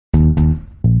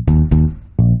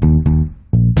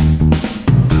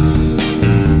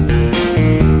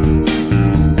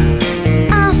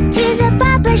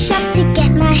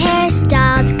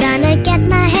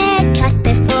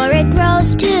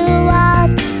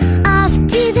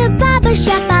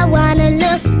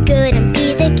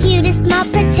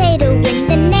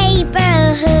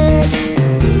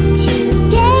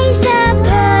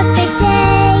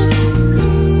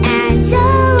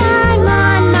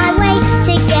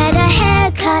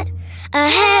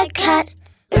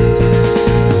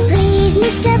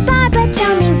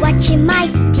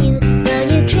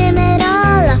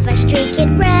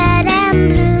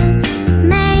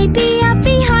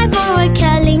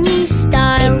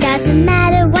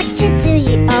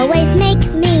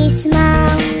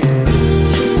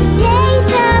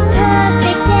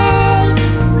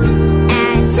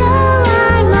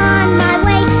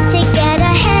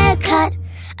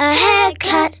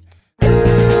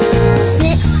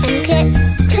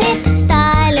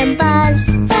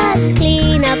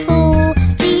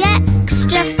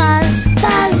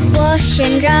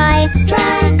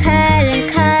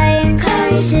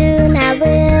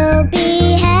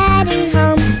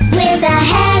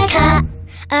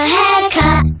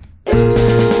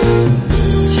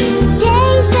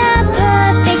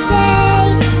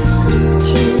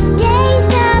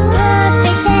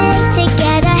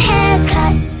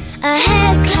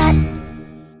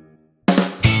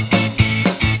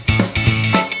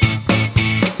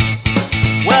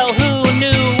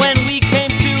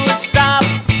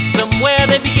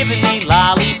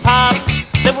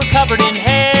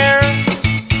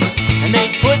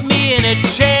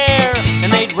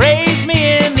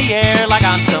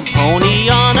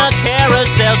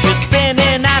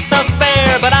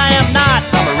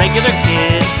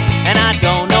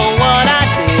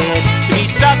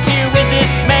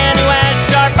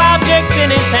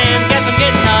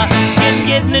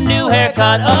a new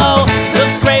haircut. Oh,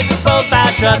 looks great with both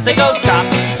eyes shut. They go chop,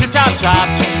 chop, chop, chop,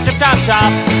 chop, chop,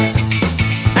 chop.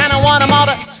 And I want them all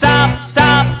to stop,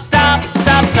 stop, stop,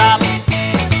 stop, stop.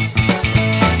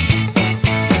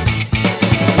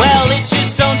 Well, it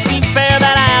just don't seem fair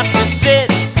that I have to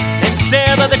sit and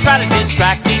stare, but they try to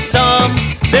distract me some.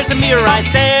 There's a mirror right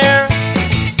there,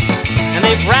 and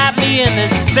they've wrapped me in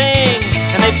this thing,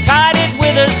 and they've tied it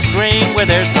with a string where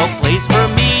there's no place for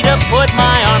me to put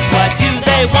my arms. Why do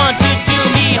they want to do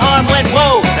me harm when,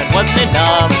 whoa, that wasn't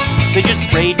enough? They just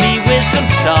sprayed me with some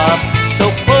stuff. So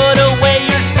put away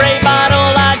your spray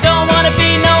bottle. I don't want to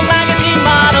be no magazine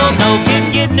model. No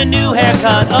kid getting a new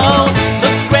haircut. Oh,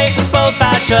 looks great with both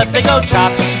eyes shut. They go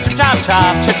chop, chop,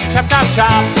 chop, chop, chop, chop, chop,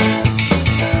 chop.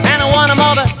 And I want them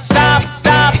all to stop,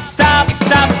 stop, stop,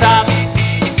 stop, stop.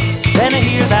 Then I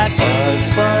hear that buzz,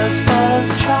 buzz, buzz,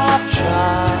 chop,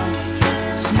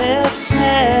 chop, snip,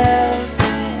 snip.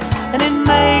 And it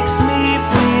makes me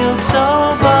feel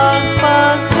so buzz,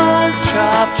 buzz, buzz,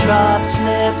 chop, chop,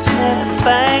 snip, snip,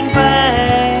 bang,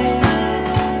 bang.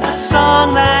 That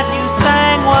song that you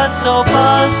sang was so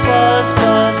buzz, buzz,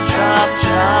 buzz, chop,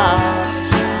 chop,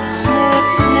 snip,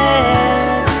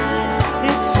 snip.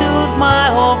 It soothed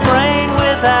my whole brain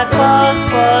with that buzz,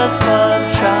 buzz, buzz,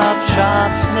 chop,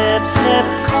 chop, snip, snip,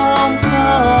 come,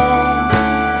 come.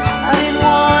 I didn't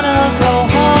wanna go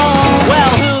home.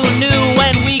 Well, who knew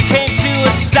when we came to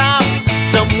a stop?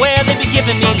 Somewhere they'd be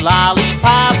giving me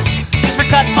lollipops just for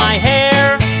cutting my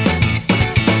hair.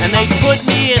 And they'd put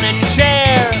me in a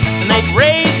chair, and they'd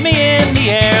raise me in the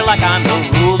air like I'm the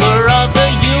ruler of the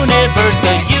universe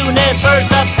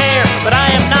up there. But I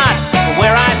am not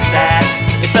where I sat.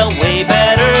 It felt way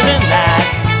better than that.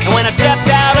 And when I stepped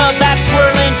out of that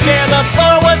swirling chair, the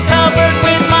floor was covered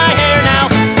with my hair. Now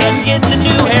I'm getting a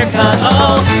new haircut.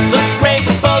 Oh, looks great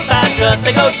with both eyes shut.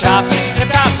 They go chop, chop,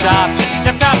 chop, chop,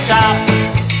 chop, chop, chop.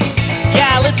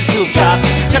 Yeah, listen to them chop,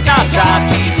 chop, chop, chop,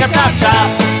 chop, chop, chop.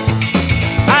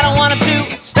 I don't want them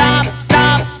to stop,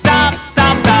 stop, stop,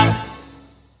 stop, stop.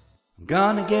 I'm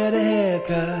gonna get a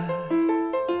haircut,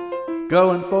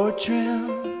 going for a trim.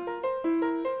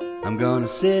 I'm gonna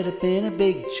sit up in a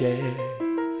big chair.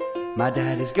 My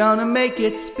daddy's gonna make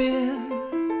it spin.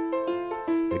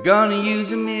 They're gonna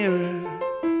use a mirror,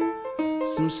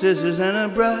 some scissors and a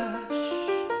brush.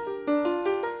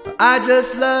 I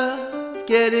just love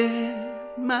getting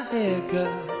my hair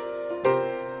cut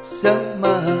so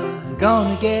much. I'm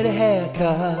gonna get a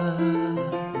haircut.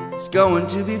 It's going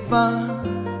to be fun.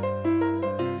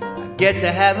 I get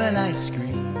to have an ice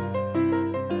cream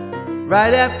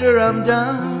right after I'm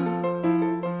done.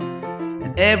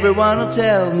 And everyone will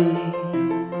tell me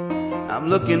I'm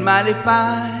looking mighty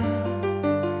fine.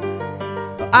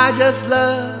 I just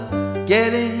love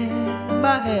getting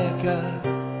my hair cut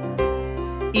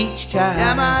each time.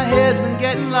 Yeah, my hair's been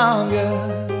getting longer.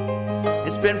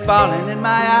 It's been falling in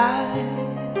my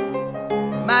eyes.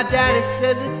 My daddy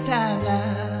says it's time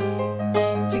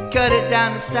now to cut it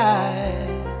down to size.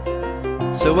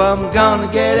 So I'm gonna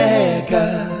get a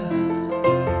haircut.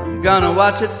 I'm gonna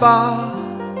watch it fall.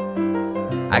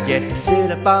 I get to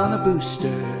sit up on a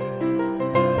booster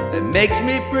that makes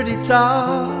me pretty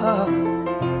tall.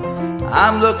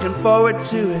 I'm looking forward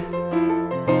to it.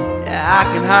 Yeah, I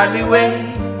can hardly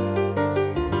wait,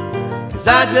 'cause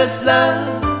I just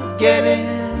love getting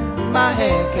my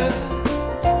hair cut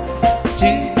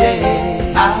today.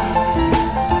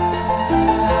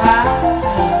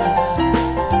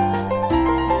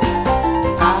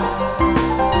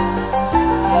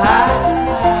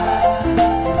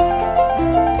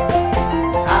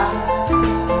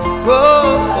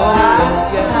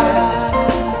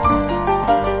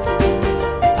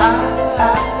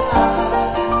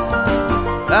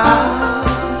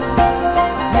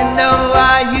 You know,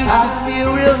 I used to feel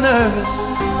real nervous.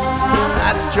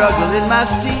 I'd struggle in my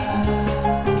seat,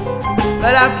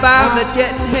 but I found that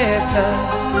getting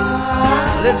haircuts,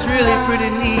 well, it's really pretty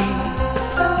neat.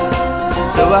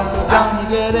 So I'm gonna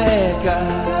get a haircut.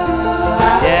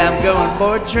 Yeah, I'm going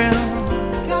for a trim.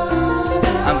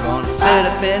 I'm gonna sit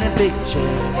up in a big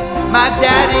chair. My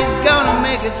daddy's gonna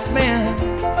make it spin.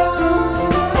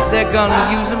 They're gonna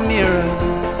use a mirror,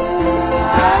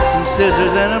 some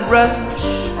scissors and a brush.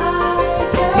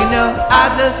 You know, I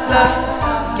just love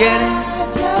getting,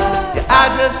 yeah, I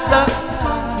just love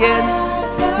getting,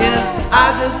 you know, I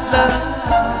just love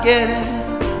getting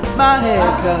my hair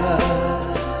cut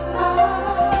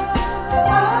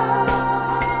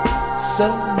so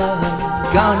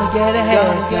much. Gonna get a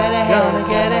haircut, gonna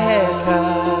get a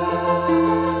haircut.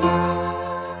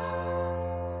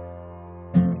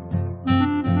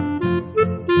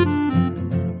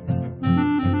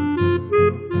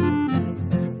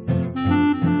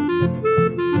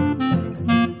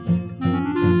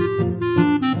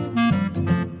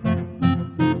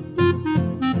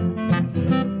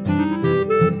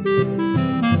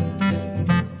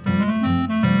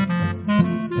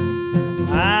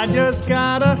 I just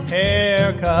got a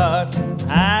haircut.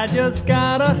 I just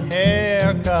got a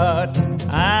haircut.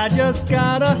 I just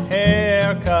got a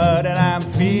haircut, and I'm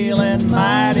feeling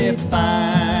mighty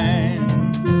fine.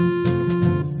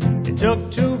 It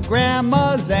took two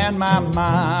grandmas and my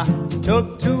ma.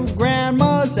 Took two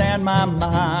grandmas and my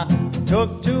ma.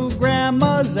 Took two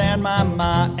grandmas and my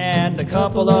ma, and a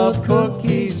couple of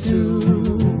cookies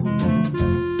too.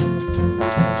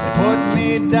 Put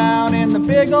me down in the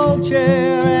big old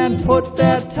chair and put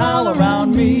that towel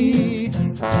around me.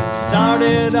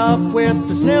 Started up with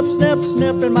the snip, snip,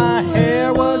 snip, and my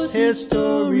hair was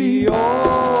history. Oh,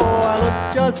 I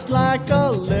look just like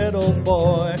a little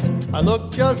boy. I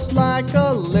look just like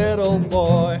a little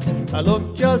boy. I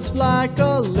look just like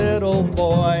a little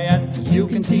boy, and you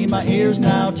can see my ears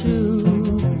now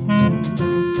too.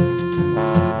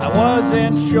 I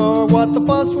wasn't sure what the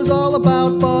fuss was all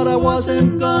about, but I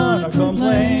wasn't gonna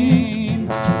complain.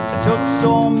 I took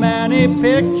so many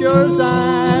pictures,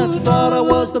 I thought I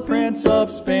was the Prince of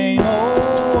Spain.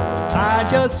 Oh, I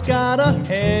just got a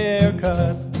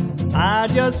haircut. I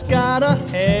just got a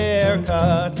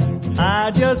haircut.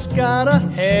 I just got a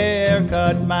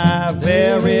haircut, my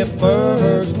very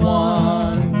first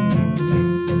one.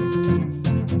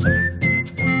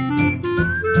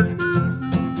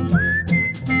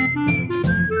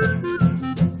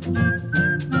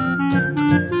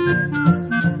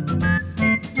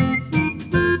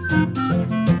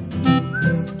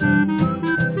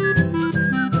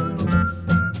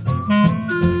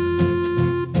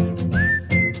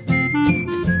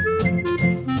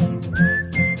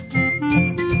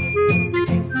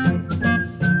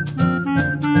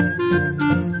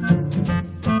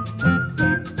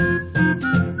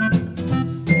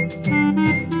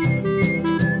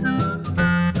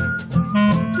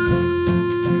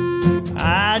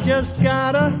 I just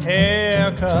got a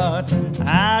haircut.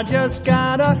 I just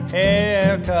got a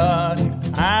haircut.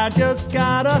 I just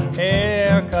got a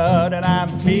haircut, and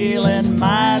I'm feeling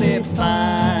mighty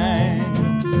fine.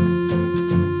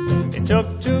 It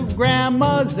took two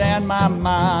grandmas and my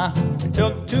ma. It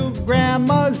took two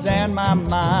grandmas and my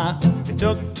ma. It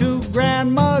took two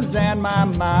grandmas and my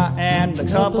ma, and a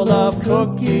couple of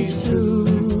cookies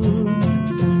too.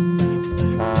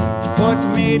 Put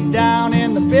me down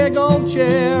in the big old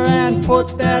chair and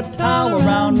put that towel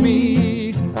around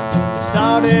me.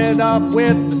 Started up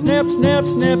with the snip, snip,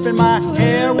 snip, and my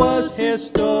hair was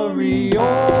history.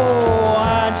 Oh,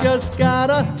 I just got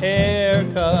a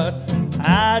haircut.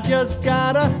 I just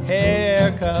got a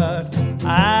haircut.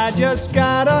 I just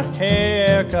got a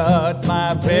haircut,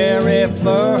 my very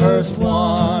first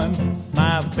one.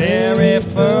 My very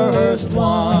first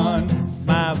one.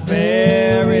 My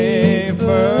very